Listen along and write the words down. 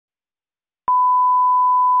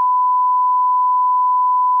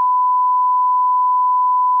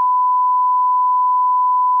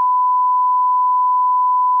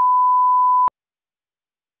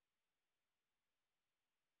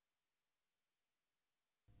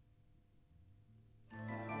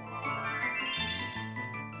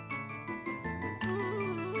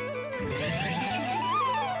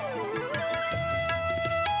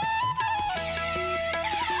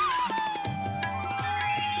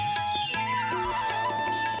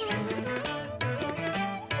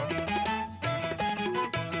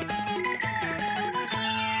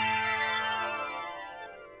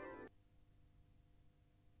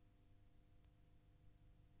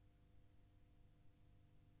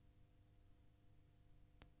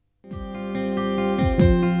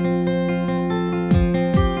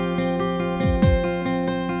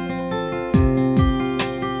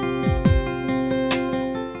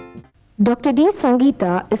Dr. D.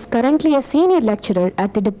 Sangeeta is currently a senior lecturer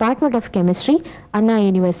at the Department of Chemistry, Anna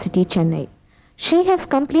University, Chennai. She has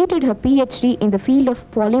completed her PhD in the field of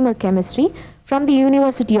polymer chemistry from the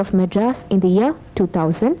University of Madras in the year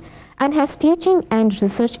 2000 and has teaching and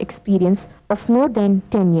research experience of more than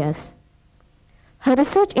 10 years. Her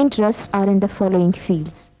research interests are in the following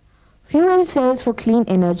fields: fuel cells for clean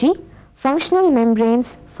energy, functional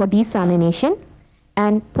membranes for desalination,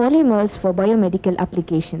 and polymers for biomedical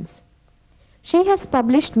applications. She has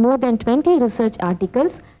published more than 20 research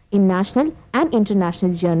articles in national and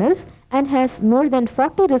international journals and has more than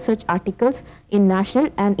 40 research articles in national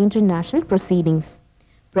and international proceedings.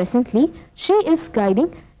 Presently, she is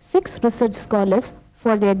guiding 6 research scholars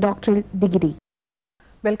for their doctoral degree.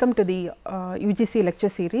 Welcome to the UGC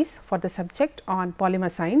lecture series for the subject on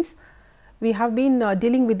polymer science. We have been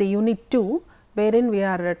dealing with the unit 2, wherein we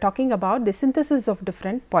are talking about the synthesis of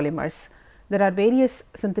different polymers. There are various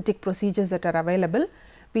synthetic procedures that are available.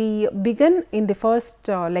 We begin in the first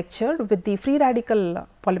lecture with the free radical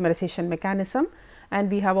polymerization mechanism,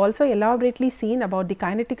 and we have also elaborately seen about the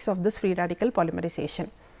kinetics of this free radical polymerization.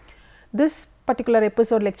 This particular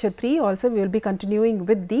episode, lecture 3, also we will be continuing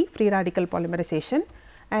with the free radical polymerization,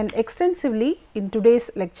 and extensively in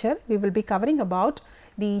today's lecture we will be covering about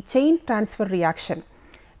the chain transfer reaction.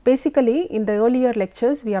 Basically, in the earlier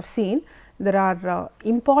lectures we have seen there are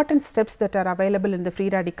important steps that are available in the free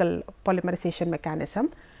radical polymerization mechanism.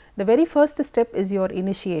 The very first step is your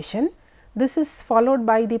initiation. This is followed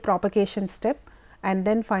by the propagation step and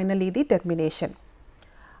then finally the termination.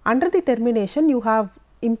 Under the termination, you have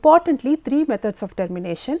importantly 3 methods of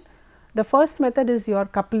termination. The first method is your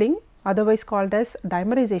coupling, otherwise called as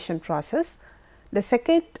dimerization process. The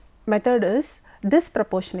second method is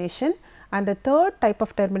disproportionation, and the third type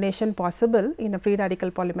of termination possible in a free radical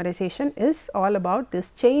polymerization is all about this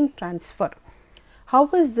chain transfer. How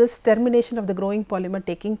is this termination of the growing polymer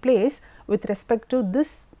taking place with respect to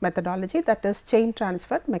this methodology, that is chain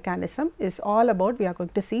transfer mechanism, is all about we are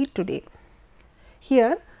going to see today.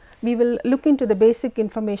 Here we will look into the basic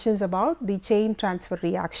informations about the chain transfer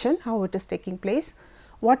reaction, how it is taking place,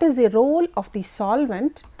 what is the role of the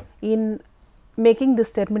solvent in making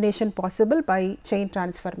this termination possible by chain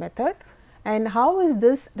transfer method, and how is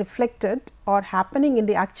this reflected or happening in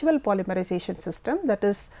the actual polymerization system, that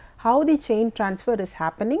is how the chain transfer is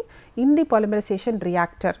happening in the polymerization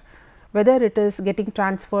reactor, whether it is getting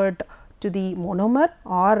transferred to the monomer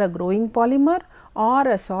or a growing polymer or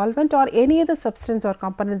a solvent or any other substance or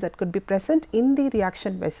components that could be present in the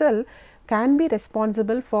reaction vessel can be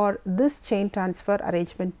responsible for this chain transfer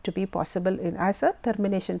arrangement to be possible in as a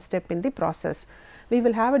termination step in the process. We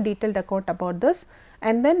will have a detailed account about this,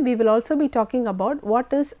 and then we will also be talking about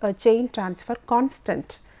what is a chain transfer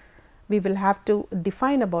constant. We will have to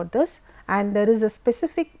define about this, and there is a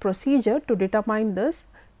specific procedure to determine this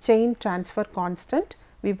chain transfer constant.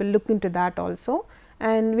 We will look into that also,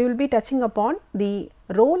 and we will be touching upon the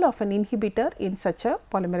role of an inhibitor in such a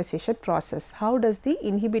polymerization process. How does the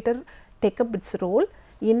inhibitor take up its role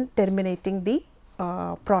in terminating the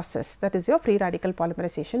process, that is your free radical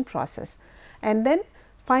polymerization process. And then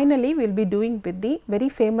finally, we will be doing with the very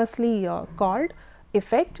famously called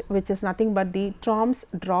effect, which is nothing but the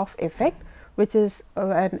Troms-Droff effect, which is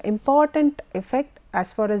an important effect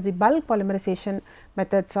as far as the bulk polymerization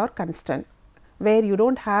methods are concerned, where you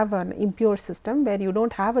do not have an impure system, where you do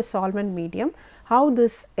not have a solvent medium. How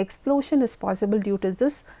this explosion is possible due to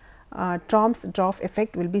this Troms-Droff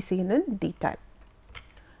effect will be seen in detail.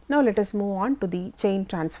 Now, let us move on to the chain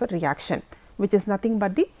transfer reaction, which is nothing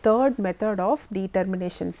but the third method of the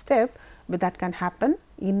termination step that can happen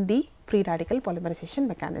in the free radical polymerization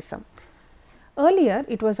mechanism. Earlier,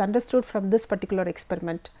 it was understood from this particular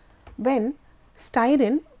experiment when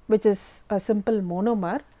styrene, which is a simple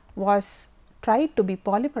monomer, was tried to be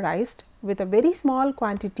polymerized with a very small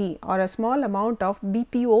quantity or a small amount of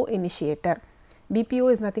BPO initiator.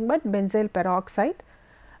 BPO is nothing but benzyl peroxide.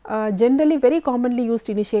 Generally very commonly used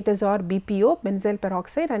initiators are BPO, benzyl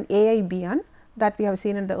peroxide, and AIBN that we have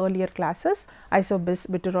seen in the earlier classes,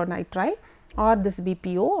 isobisbutyronitrile, or this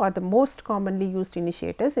BPO are the most commonly used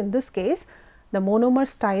initiators. In this case, the monomer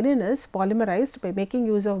styrene is polymerized by making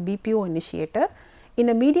use of BPO initiator in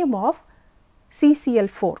a medium of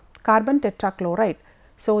CCl4, carbon tetrachloride.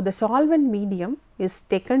 So, the solvent medium is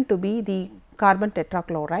taken to be the carbon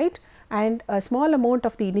tetrachloride, and a small amount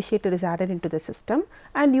of the initiator is added into the system,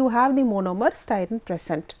 and you have the monomer styrene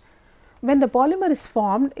present. When the polymer is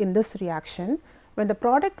formed in this reaction, when the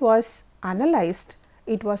product was analyzed,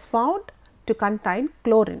 it was found to contain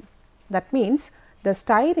chlorine. That means, the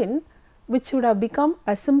styrene, which would have become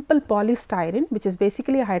a simple polystyrene, which is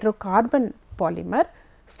basically a hydrocarbon polymer,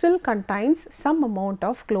 still contains some amount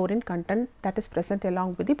of chlorine content that is present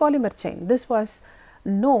along with the polymer chain. This was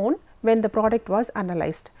known when the product was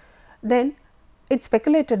analyzed. Then it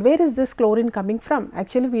speculated, where is this chlorine coming from?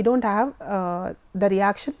 Actually, we do not have the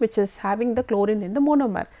reaction which is having the chlorine in the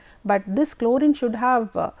monomer, but this chlorine should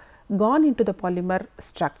have gone into the polymer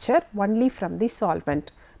structure only from the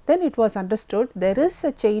solvent. Then it was understood there is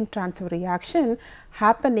a chain transfer reaction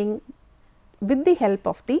happening with the help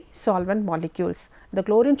of the solvent molecules. The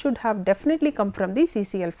chlorine should have definitely come from the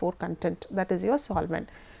CCl4 content, that is your solvent.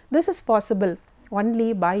 This is possible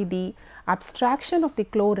only by the abstraction of the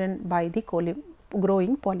chlorine by the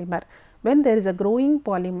growing polymer. When there is a growing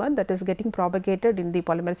polymer that is getting propagated in the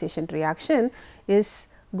polymerization reaction, is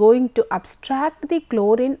going to abstract the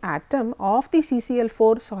chlorine atom of the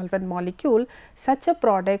CCl4 solvent molecule, such a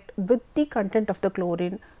product with the content of the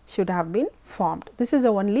chlorine should have been formed. This is the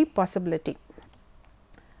only possibility.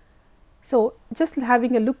 So, just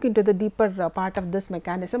having a look into the deeper part of this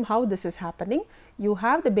mechanism, how this is happening. You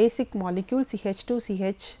have the basic molecule CH2,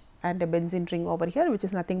 CH and a benzene ring over here, which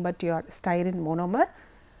is nothing but your styrene monomer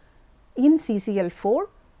in CCl4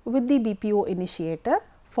 with the BPO initiator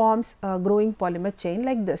forms a growing polymer chain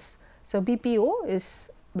like this. So, BPO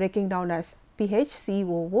is breaking down as PH,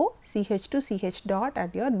 COO, CH2, CH dot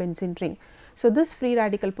and your benzene ring. So, this free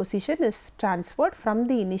radical position is transferred from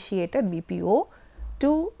the initiator BPO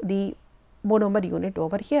to the monomer unit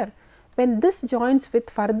over here. When this joins with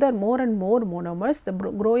further more and more monomers, the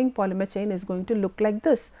growing polymer chain is going to look like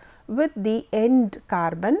this, with the end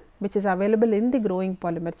carbon which is available in the growing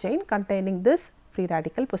polymer chain containing this free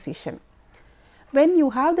radical position. When you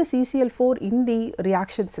have the CCl4 in the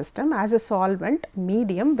reaction system as a solvent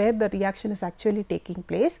medium where the reaction is actually taking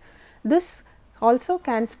place, this also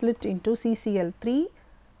can split into CCl3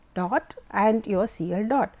 dot and your Cl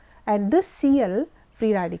dot, and this Cl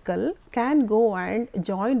free radical can go and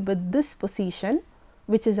join with this position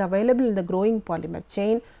which is available in the growing polymer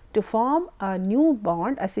chain to form a new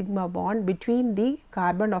bond, a sigma bond between the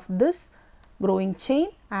carbon of this growing chain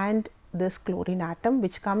and this chlorine atom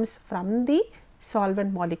which comes from the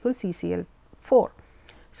solvent molecule CCl4.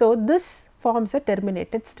 So, this forms a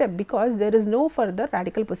terminated step because there is no further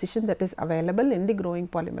radical position that is available in the growing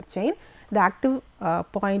polymer chain. The active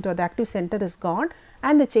point or the active center is gone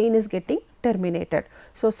and the chain is getting terminated.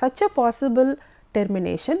 So, such a possible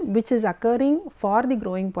termination which is occurring for the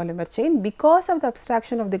growing polymer chain because of the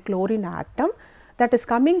abstraction of the chlorine atom that is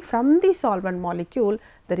coming from the solvent molecule,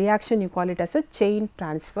 the reaction you call it as a chain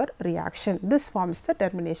transfer reaction. This forms the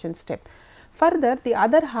termination step. Further, the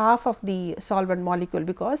other half of the solvent molecule,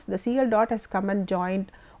 because the Cl dot has come and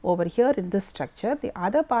joined over here in this structure, the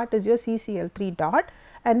other part is your CCl3 dot,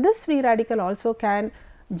 and this free radical also can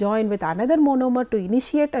join with another monomer to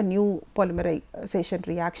initiate a new polymerization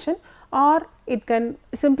reaction, or it can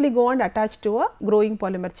simply go and attach to a growing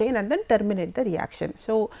polymer chain and then terminate the reaction.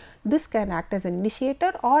 So, this can act as an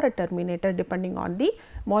initiator or a terminator depending on the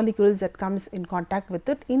molecules that comes in contact with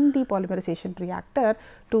it in the polymerization reactor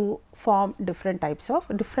to form different types of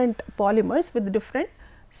different polymers with different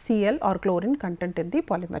Cl or chlorine content in the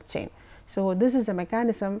polymer chain. So, this is a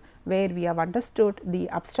mechanism where we have understood the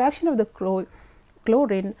abstraction of the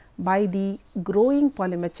chlorine by the growing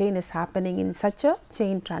polymer chain is happening in such a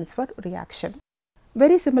chain transfer reaction.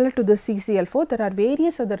 Very similar to the CCl4, there are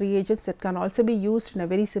various other reagents that can also be used in a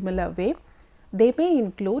very similar way. They may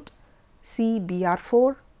include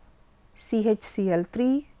CBr4,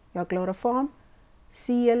 CHCl3, your chloroform,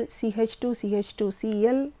 Cl, CH2,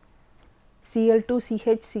 CH2Cl, Cl2,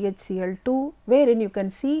 CH, CHCl2, wherein you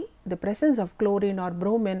can see the presence of chlorine or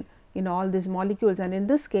bromine in all these molecules, and in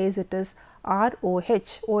this case it is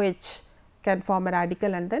ROH. OH can form a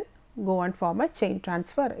radical and then go and form a chain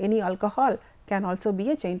transfer. Any alcohol can also be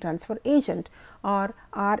a chain transfer agent, or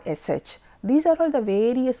RSH. These are all the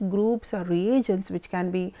various groups or reagents which can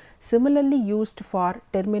be similarly used for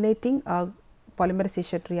terminating a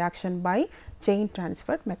polymerization reaction by chain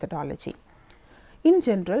transfer methodology. In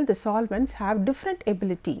general, the solvents have different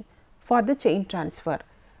ability for the chain transfer.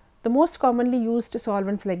 The most commonly used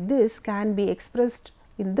solvents like this can be expressed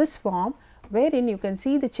in this form, wherein you can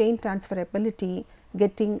see the chain transfer ability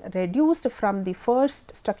getting reduced from the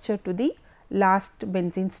first structure to the last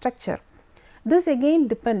benzene structure. This again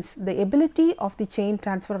depends, the ability of the chain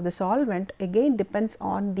transfer of the solvent again depends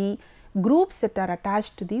on the groups that are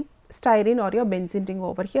attached to the styrene or your benzene ring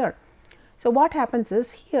over here. So, what happens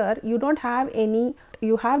is here you do not have any,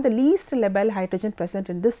 you have the least labile hydrogen present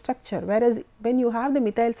in this structure, whereas when you have the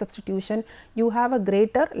methyl substitution you have a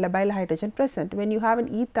greater labile hydrogen present. When you have an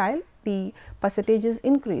ethyl, the percentage is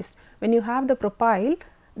increased. When you have the propyl,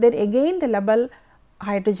 then again the labile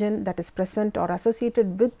hydrogen that is present or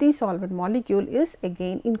associated with the solvent molecule is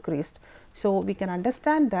again increased. So, we can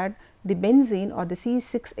understand that the benzene or the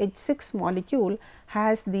C6H6 molecule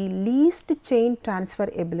has the least chain transfer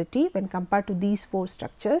ability when compared to these 4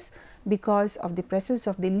 structures because of the presence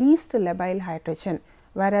of the least labile hydrogen,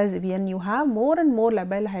 whereas when you have more and more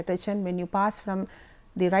labile hydrogen, when you pass from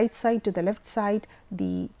the right side to the left side,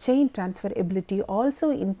 the chain transfer ability also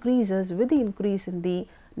increases with the increase in the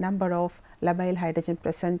number of labile hydrogen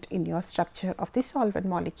present in your structure of the solvent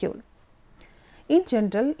molecule. In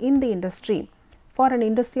general, in the industry, for an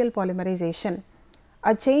industrial polymerization,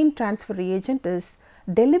 a chain transfer reagent is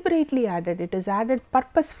deliberately added, it is added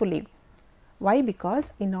purposefully. Why?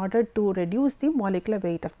 Because in order to reduce the molecular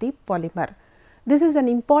weight of the polymer. This is an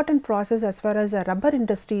important process as far as a rubber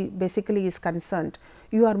industry basically is concerned.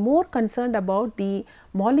 You are more concerned about the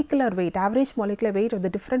molecular weight, average molecular weight of the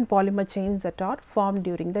different polymer chains that are formed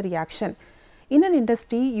during the reaction. In an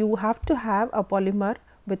industry, you have to have a polymer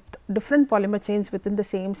with different polymer chains within the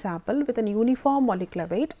same sample with an uniform molecular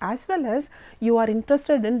weight, as well as you are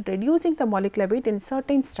interested in reducing the molecular weight in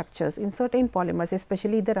certain structures, in certain polymers,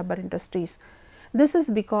 especially the rubber industries. This is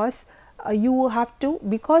because you have to,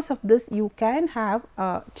 because of this you can have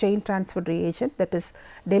a chain transfer reagent that is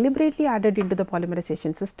deliberately added into the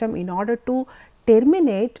polymerization system in order to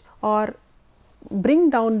terminate or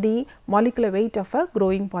bring down the molecular weight of a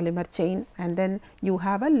growing polymer chain, and then you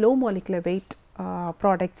have a low molecular weight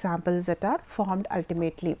product samples that are formed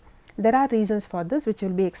ultimately. There are reasons for this which will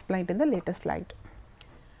be explained in the later slide.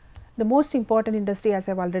 The most important industry, as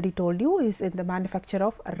I have already told you, is in the manufacture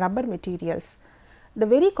of rubber materials. The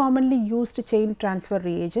very commonly used chain transfer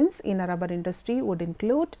reagents in a rubber industry would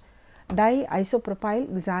include diisopropyl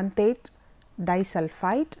xanthate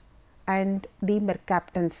disulfide and the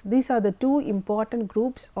mercaptans. These are the 2 important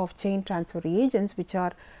groups of chain transfer reagents which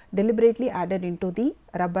are deliberately added into the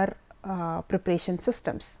rubber preparation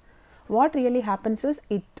systems. What really happens is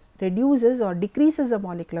it reduces or decreases the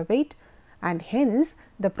molecular weight, and hence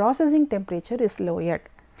the processing temperature is lowered.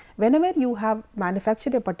 Whenever you have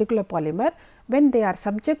manufactured a particular polymer, when they are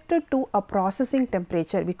subjected to a processing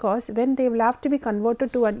temperature, because when they will have to be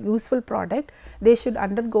converted to a useful product, they should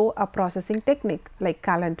undergo a processing technique like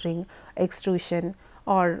calentering, extrusion,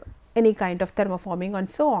 or any kind of thermoforming and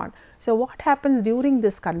so on. So, what happens during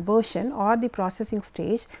this conversion or the processing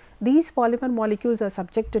stage? These polymer molecules are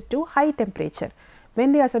subjected to high temperature.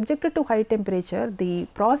 When they are subjected to high temperature, the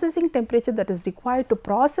processing temperature that is required to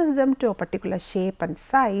process them to a particular shape and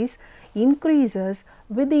size increases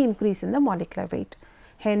with the increase in the molecular weight.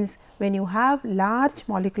 Hence, when you have large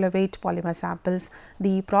molecular weight polymer samples,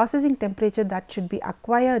 the processing temperature that should be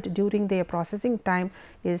acquired during their processing time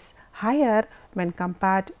is higher when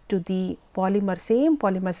compared to the same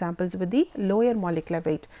polymer samples with the lower molecular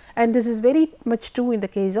weight, and this is very much true in the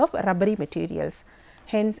case of rubbery materials.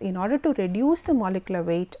 Hence, in order to reduce the molecular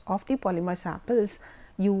weight of the polymer samples,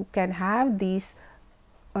 you can have these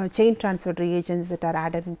chain transfer reagents that are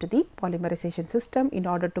added into the polymerization system in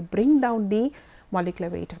order to bring down the molecular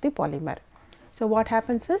weight of the polymer. So, what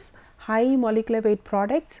happens is high molecular weight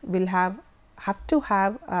products will have to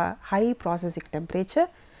have a high processing temperature.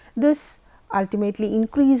 This ultimately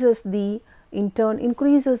increases the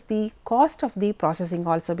cost of the processing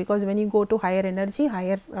also, because when you go to higher energy,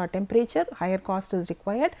 higher temperature, higher cost is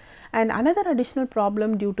required. And another additional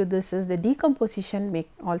problem due to this is the decomposition may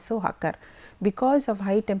also occur. Because of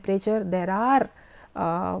high temperature, there are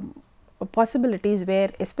possibilities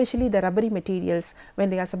where, especially the rubbery materials, when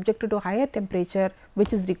they are subjected to higher temperature,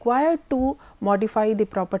 which is required to modify the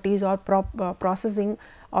properties or processing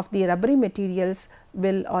of the rubbery materials,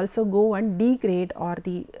 will also go and degrade or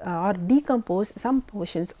decompose some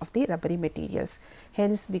portions of the rubbery materials.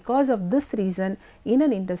 Hence, because of this reason, in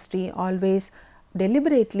an industry always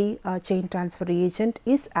deliberately a chain transfer reagent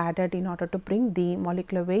is added in order to bring the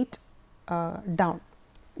molecular weight down.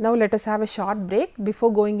 Now, let us have a short break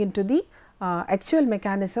before going into the actual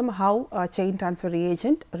mechanism how a chain transfer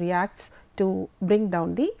reagent reacts to bring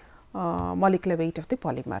down the molecular weight of the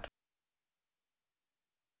polymer.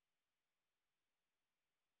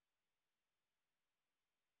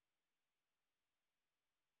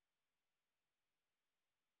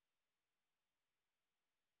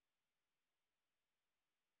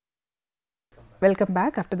 Welcome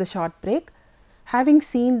back after the short break. Having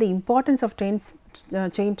seen the importance of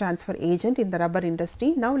chain transfer agent in the rubber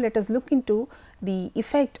industry, now let us look into the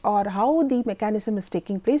effect or how the mechanism is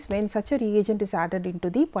taking place when such a reagent is added into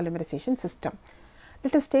the polymerization system.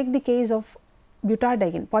 Let us take the case of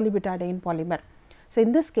butadiene, polybutadiene polymer. So,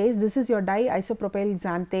 in this case, this is your diisopropyl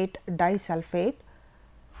xanthate disulfate,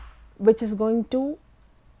 which is going to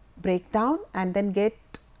break down and then get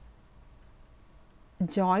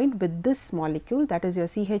joined with this molecule, that is your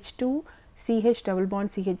CH2, CH double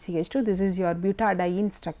bond CH2. This is your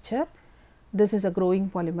butadiene structure. This is a growing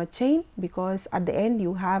polymer chain because at the end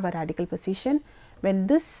you have a radical position. When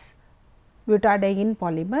this butadiene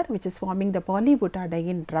polymer, which is forming the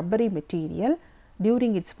polybutadiene rubbery material,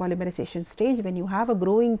 during its polymerization stage, when you have a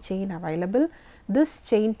growing chain available, this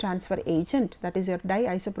chain transfer agent, that is your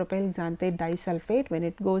diisopropyl xanthate disulfate, when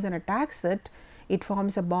it goes and attacks it, it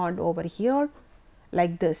forms a bond over here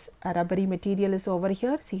like this. A rubbery material is over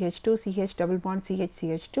here, CH2, CH double bond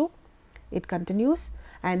CH2. It continues,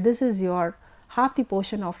 and this is your half the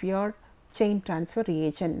portion of your chain transfer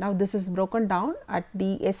reagent. Now, this is broken down at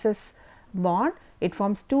the SS bond. It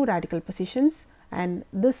forms two radical positions, and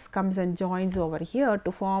this comes and joins over here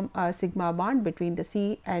to form a sigma bond between the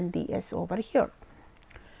C and the S over here.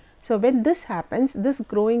 So, when this happens, this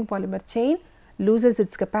growing polymer chain loses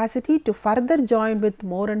its capacity to further join with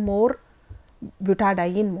more and more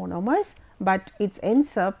butadiene monomers, but it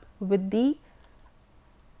ends up with the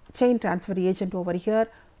chain transfer reagent over here,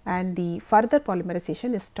 and the further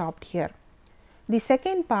polymerization is stopped here. The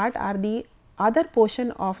second part are the other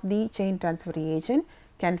portion of the chain transfer reagent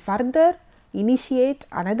can further initiate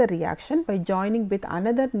another reaction by joining with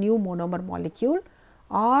another new monomer molecule,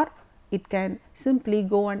 or it can simply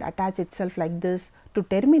go and attach itself like this to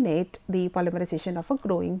terminate the polymerization of a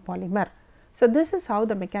growing polymer. So, this is how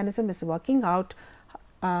the mechanism is working out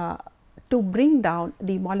to bring down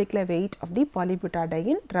the molecular weight of the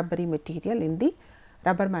polybutadiene rubbery material in the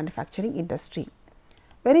rubber manufacturing industry.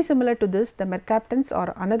 Very similar to this, the mercaptans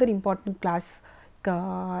are another important class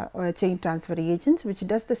chain transfer reagents which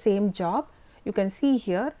does the same job. You can see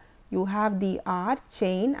here you have the R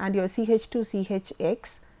chain and your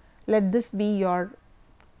CH2CHX. Let this be your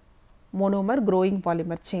monomer growing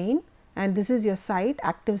polymer chain, and this is your site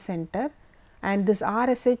active center, and this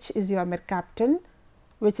RSH is your mercaptan,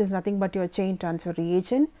 which is nothing but your chain transfer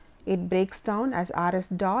reagent. It breaks down as RS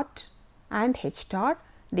dot and H dot.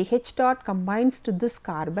 The H dot combines to this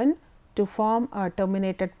carbon to form a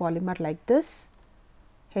terminated polymer like this.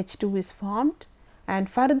 H2 is formed, and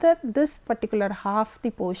further this particular half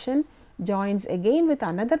the portion joins again with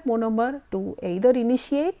another monomer to either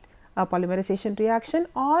initiate a polymerization reaction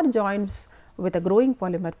or joins with a growing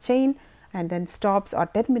polymer chain and then stops or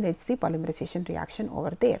terminates the polymerization reaction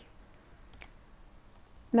over there.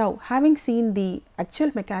 Now, having seen the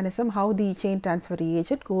actual mechanism how the chain transfer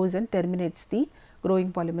reagent goes and terminates the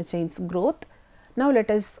growing polymer chain's growth, now let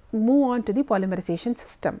us move on to the polymerization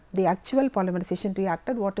system, the actual polymerization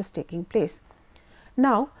reactor, what is taking place.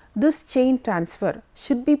 Now, this chain transfer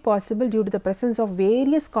should be possible due to the presence of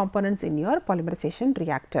various components in your polymerization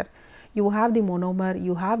reactor. You have the monomer,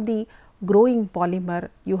 you have the growing polymer,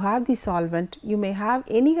 you have the solvent, you may have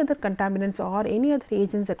any other contaminants or any other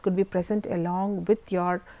agents that could be present along with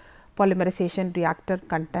your polymerization reactor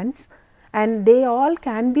contents, and they all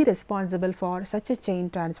can be responsible for such a chain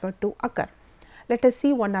transfer to occur. Let us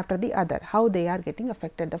see one after the other how they are getting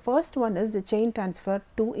affected. The first one is the chain transfer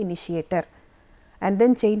to initiator, and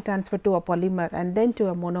then chain transfer to a polymer, and then to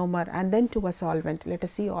a monomer, and then to a solvent. Let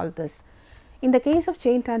us see all this. In the case of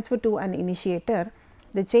chain transfer to an initiator,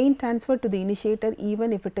 the chain transfer to the initiator,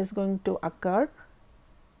 even if it is going to occur,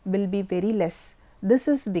 will be very less. This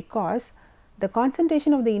is because the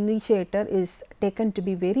concentration of the initiator is taken to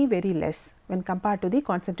be very, very less when compared to the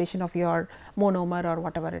concentration of your monomer or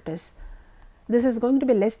whatever it is. This is going to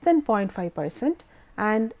be less than 0.5%,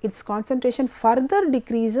 and its concentration further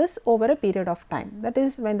decreases over a period of time. That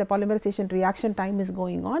is, when the polymerization reaction time is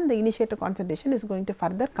going on, the initiator concentration is going to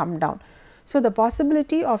further come down. So, the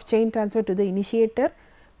possibility of chain transfer to the initiator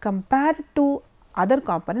compared to other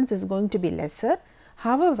components is going to be lesser.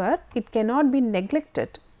 However, it cannot be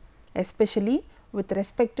neglected, especially with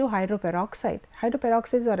respect to hydroperoxide.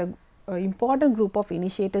 Hydroperoxides are an important group of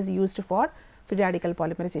initiators used for free radical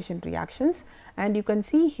polymerization reactions, and you can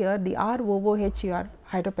see here the ROOH, your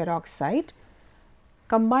hydroperoxide,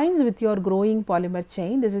 combines with your growing polymer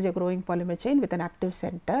chain. This is your growing polymer chain with an active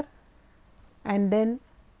center, and then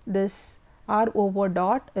this ROO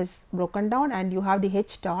dot is broken down, and you have the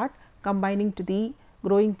H dot combining to the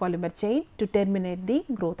growing polymer chain to terminate the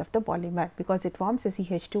growth of the polymer, because it forms a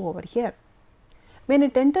CH2 over here. When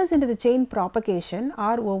it enters into the chain propagation,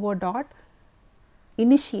 ROO dot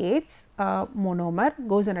initiates a monomer,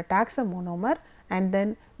 goes and attacks a monomer, and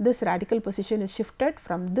then this radical position is shifted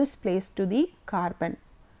from this place to the carbon,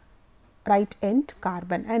 right end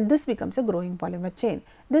carbon, and this becomes a growing polymer chain.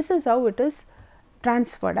 This is how it is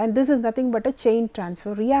transferred, and this is nothing but a chain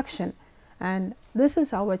transfer reaction, and this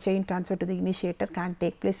is how a chain transfer to the initiator can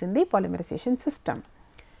take place in the polymerization system.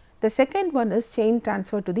 The second one is chain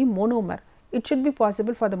transfer to the monomer. It should be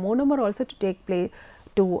possible for the monomer also to take place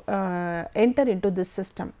to enter into this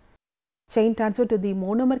system. Chain transfer to the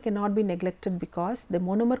monomer cannot be neglected because the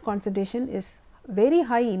monomer concentration is very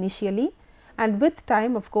high initially, and with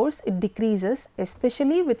time of course it decreases,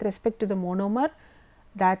 especially with respect to the monomer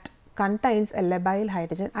that contains a labile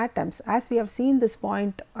hydrogen atoms. As we have seen this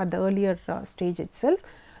point at the earlier stage itself,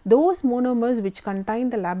 those monomers which contain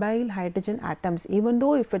the labile hydrogen atoms, even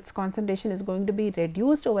though if its concentration is going to be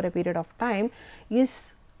reduced over a period of time,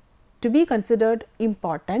 is to be considered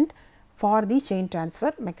important for the chain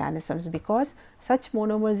transfer mechanisms, because such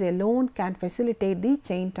monomers alone can facilitate the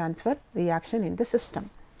chain transfer reaction in the system.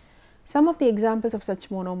 Some of the examples of such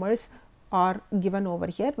monomers are given over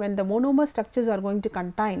here. When the monomer structures are going to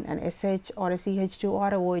contain an SH or a CH2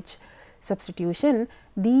 or a OH substitution,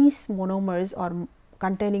 these monomers are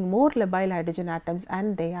containing more labile hydrogen atoms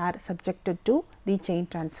and they are subjected to the chain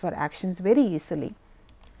transfer actions very easily.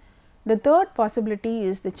 The third possibility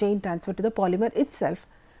is the chain transfer to the polymer itself.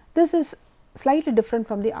 This is slightly different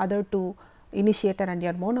from the other two, initiator and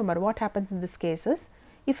your monomer. What happens in this case is,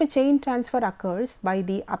 if a chain transfer occurs by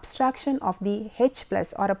the abstraction of the H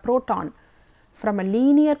plus or a proton from a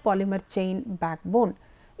linear polymer chain backbone,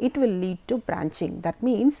 it will lead to branching. That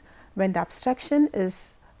means, when the abstraction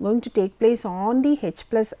is going to take place on the H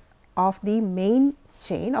plus of the main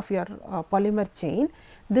chain of your polymer chain,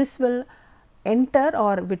 this will enter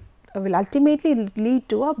or will ultimately lead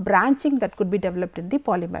to a branching that could be developed in the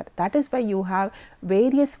polymer. That is why you have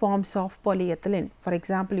various forms of polyethylene. For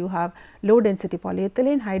example, you have low density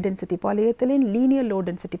polyethylene, high density polyethylene, linear low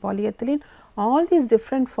density polyethylene. All these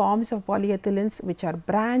different forms of polyethylenes which are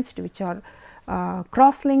branched, which are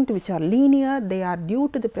cross linked, which are linear, they are due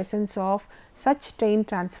to the presence of such chain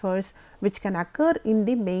transfers which can occur in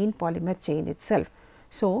the main polymer chain itself.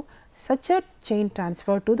 So, such a chain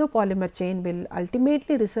transfer to the polymer chain will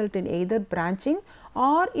ultimately result in either branching,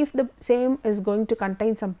 or if the same is going to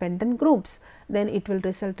contain some pendant groups, then it will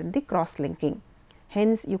result in the cross linking.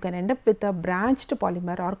 Hence, you can end up with a branched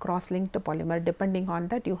polymer or cross linked polymer, depending on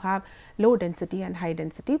that you have low density and high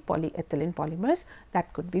density polyethylene polymers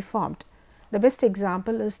that could be formed. The best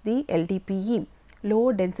example is the LDPE,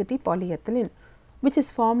 low density polyethylene, which is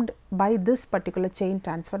formed by this particular chain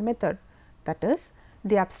transfer method. That is,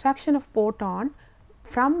 the abstraction of proton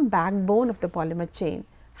from backbone of the polymer chain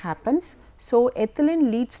happens. So,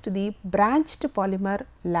 ethylene leads to the branched polymer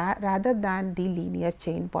rather than the linear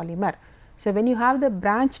chain polymer. So, when you have the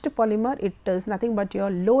branched polymer, it is nothing but your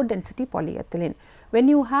low density polyethylene. When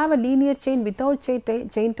you have a linear chain without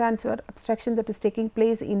chain transfer abstraction that is taking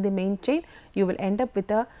place in the main chain, you will end up with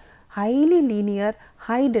a highly linear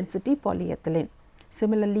high density polyethylene.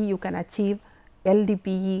 Similarly, you can achieve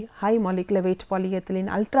LDPE, high molecular weight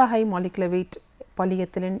polyethylene, ultra high molecular weight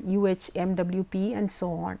polyethylene, MWP and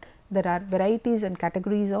so on. There are varieties and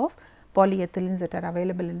categories of polyethylenes that are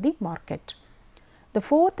available in the market. The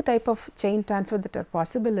fourth type of chain transfer that are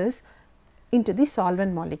possible is into the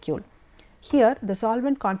solvent molecule. Here the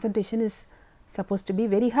solvent concentration is supposed to be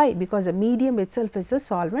very high, because the medium itself is a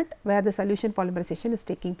solvent where the solution polymerization is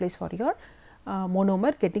taking place for your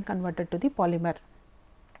monomer getting converted to the polymer.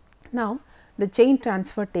 Now, the chain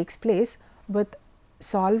transfer takes place with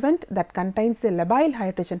solvent that contains the labile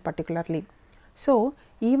hydrogen particularly. So,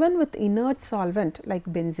 even with inert solvent like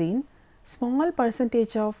benzene, small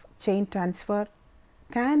percentage of chain transfer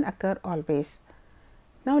can occur always.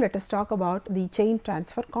 Now, let us talk about the chain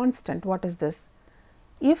transfer constant. What is this?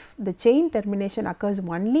 If the chain termination occurs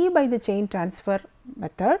only by the chain transfer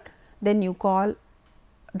method, then you call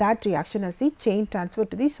that reaction as the chain transfer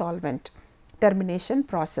to the solvent termination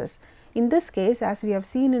process. In this case, as we have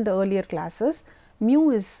seen in the earlier classes,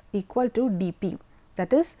 mu is equal to dP,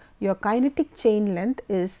 that is, your kinetic chain length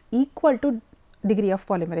is equal to degree of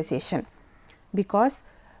polymerization, because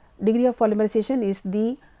degree of polymerization is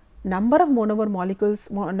the number of monomer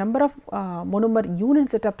molecules, number of monomer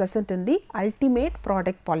units that are present in the ultimate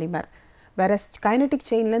product polymer, whereas kinetic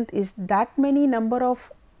chain length is that many number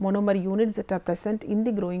of monomer units that are present in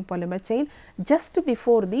the growing polymer chain just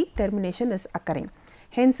before the termination is occurring.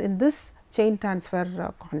 Hence, in this chain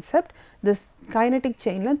transfer concept, this kinetic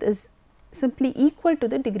chain length is simply equal to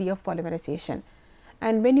the degree of polymerization.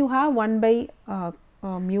 And when you have 1 by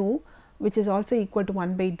mu, which is also equal to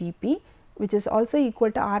 1 by dP, which is also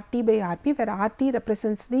equal to RT by RP, where RT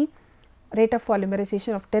represents the rate of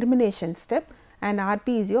polymerization of termination step and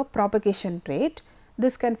RP is your propagation rate.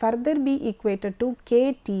 This can further be equated to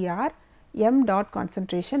KTR, m dot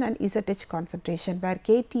concentration and ZH concentration, where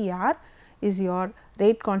KTR is your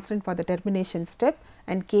rate constant for the termination step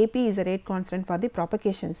and Kp is the rate constant for the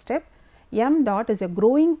propagation step. m dot is a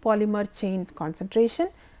growing polymer chain's concentration,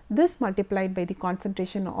 this multiplied by the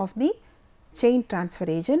concentration of the chain transfer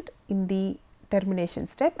agent in the termination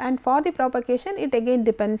step, and for the propagation it again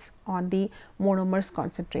depends on the monomer's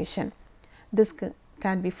concentration. This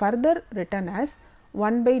can be further written as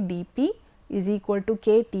 1 by dP is equal to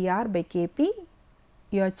KTR by Kp,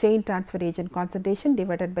 your chain transfer agent concentration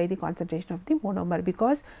divided by the concentration of the monomer,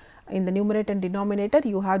 because in the numerator and denominator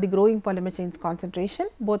you have the growing polymer chain's concentration,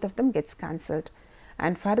 both of them gets cancelled.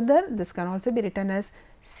 And further this can also be written as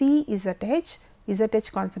CZH,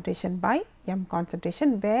 ZH concentration by M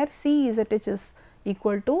concentration, where CZH is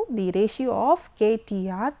equal to the ratio of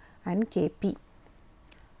KTR and Kp.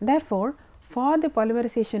 Therefore, for the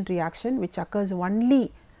polymerization reaction which occurs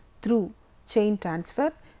only through chain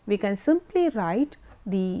transfer, we can simply write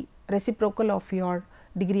the reciprocal of your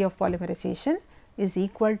degree of polymerization is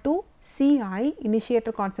equal to Ci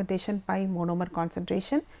initiator concentration by monomer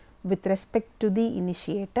concentration with respect to the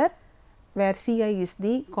initiator, where Ci is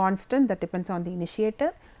the constant that depends on the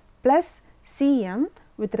initiator, plus Cm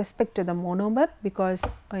with respect to the monomer, because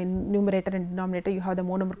in numerator and denominator you have the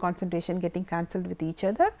monomer concentration getting cancelled with each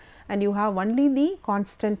other and you have only the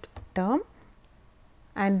constant term.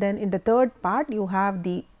 And then in the third part you have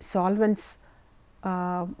the solvents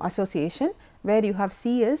association, where you have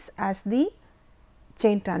Cs as the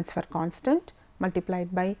chain transfer constant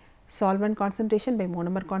multiplied by solvent concentration by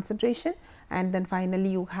monomer concentration, and then finally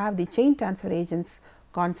you have the chain transfer agents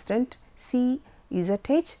constant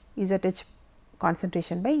CZH, ZH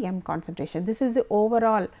concentration by M concentration. This is the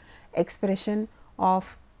overall expression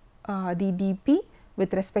of the dP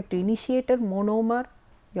with respect to initiator, monomer,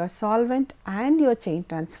 your solvent and your chain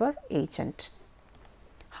transfer agent.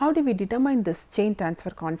 How do we determine this chain transfer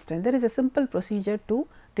constant? There is a simple procedure to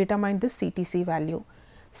determine this CTC value.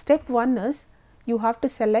 Step 1 is you have to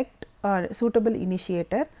select a suitable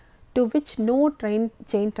initiator to which no chain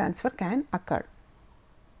transfer can occur.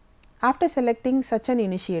 After selecting such an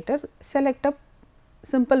initiator, select a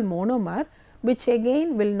simple monomer which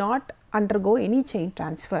again will not undergo any chain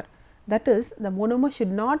transfer. That is, the monomer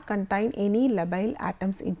should not contain any labile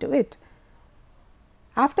atoms into it.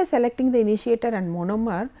 After selecting the initiator and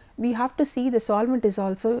monomer, we have to see the solvent is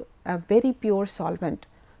also a very pure solvent,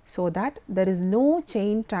 so that there is no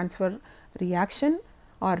chain transfer reaction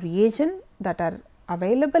or reagent that are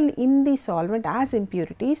available in the solvent as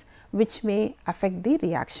impurities which may affect the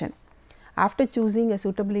reaction. After choosing a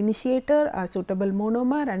suitable initiator, a suitable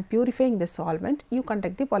monomer and purifying the solvent, you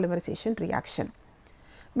conduct the polymerization reaction.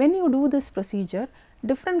 When you do this procedure,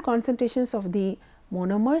 different concentrations of the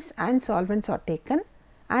monomers and solvents are taken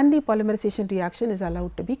and the polymerization reaction is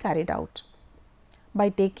allowed to be carried out. By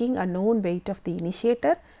taking a known weight of the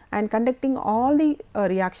initiator and conducting all the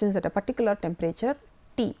reactions at a particular temperature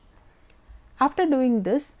T. After doing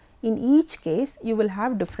this, in each case you will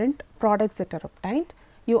have different products that are obtained.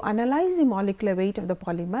 You analyze the molecular weight of the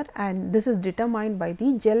polymer, and this is determined by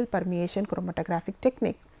the gel permeation chromatographic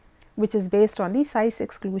technique, which is based on the size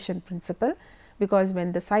exclusion principle, because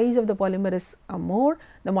when the size of the polymer is more,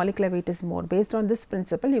 the molecular weight is more. Based on this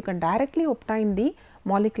principle, you can directly obtain the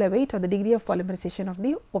molecular weight or the degree of polymerization of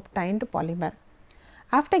the obtained polymer.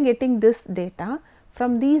 After getting this data,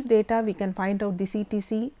 from these data we can find out the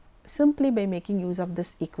CTC simply by making use of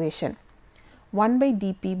this equation. 1 by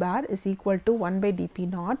dP bar is equal to 1 by dP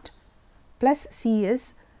naught plus C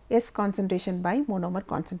is S concentration by monomer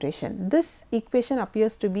concentration. This equation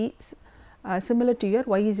appears to be similar to your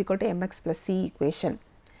y is equal to mx plus c equation.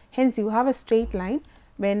 Hence, you have a straight line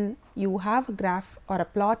when you have a graph or a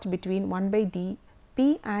plot between 1 by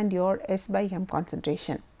dP and your S by m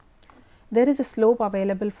concentration. There is a slope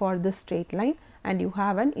available for this straight line and you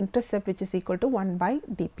have an intercept which is equal to 1 by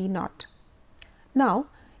dP naught. Now,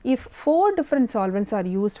 if 4 different solvents are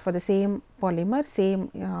used for the same polymer, same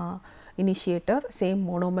initiator, same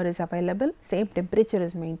monomer is available, same temperature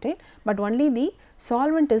is maintained, but only the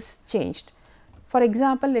solvent is changed. For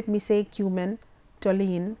example, let me say cumin,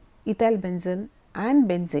 toluene, ethyl benzene and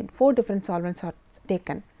benzene, 4 different solvents are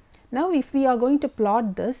taken. Now, if we are going to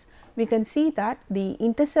plot this, we can see that the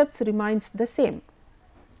intercepts remains the same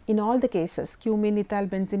in all the cases, cumin, ethyl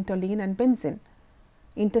benzene, toluene and benzene,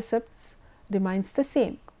 intercepts remains the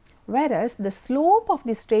same, whereas the slope of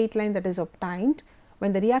the straight line that is obtained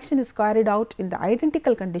when the reaction is carried out in the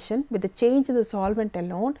identical condition with the change in the solvent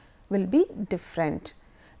alone will be different.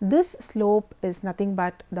 This slope is nothing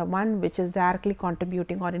but the one which is directly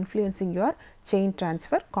contributing or influencing your chain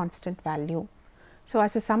transfer constant value. So,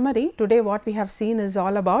 as a summary, today what we have seen is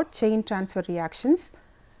all about chain transfer reactions.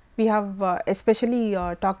 We have especially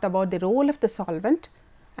talked about the role of the solvent,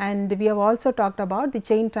 and we have also talked about the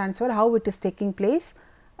chain transfer, how it is taking place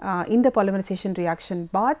in the polymerization reaction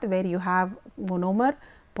bath, where you have monomer,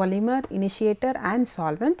 polymer, initiator and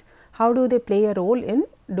solvent. How do they play a role in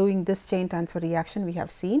doing this chain transfer reaction we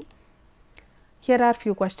have seen. Here are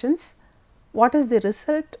few questions. What is the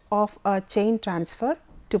result of a chain transfer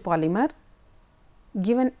to polymer?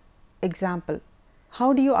 Give an example.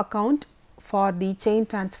 How do you account for the chain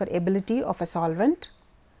transfer ability of a solvent?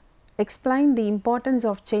 Explain the importance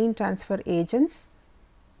of chain transfer agents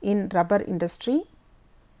in rubber industry.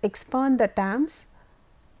 Expand the terms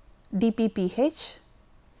DPPH,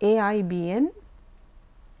 AIBN,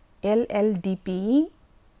 LLDPE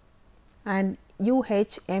and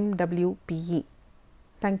UHMWPE.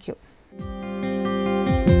 Thank you.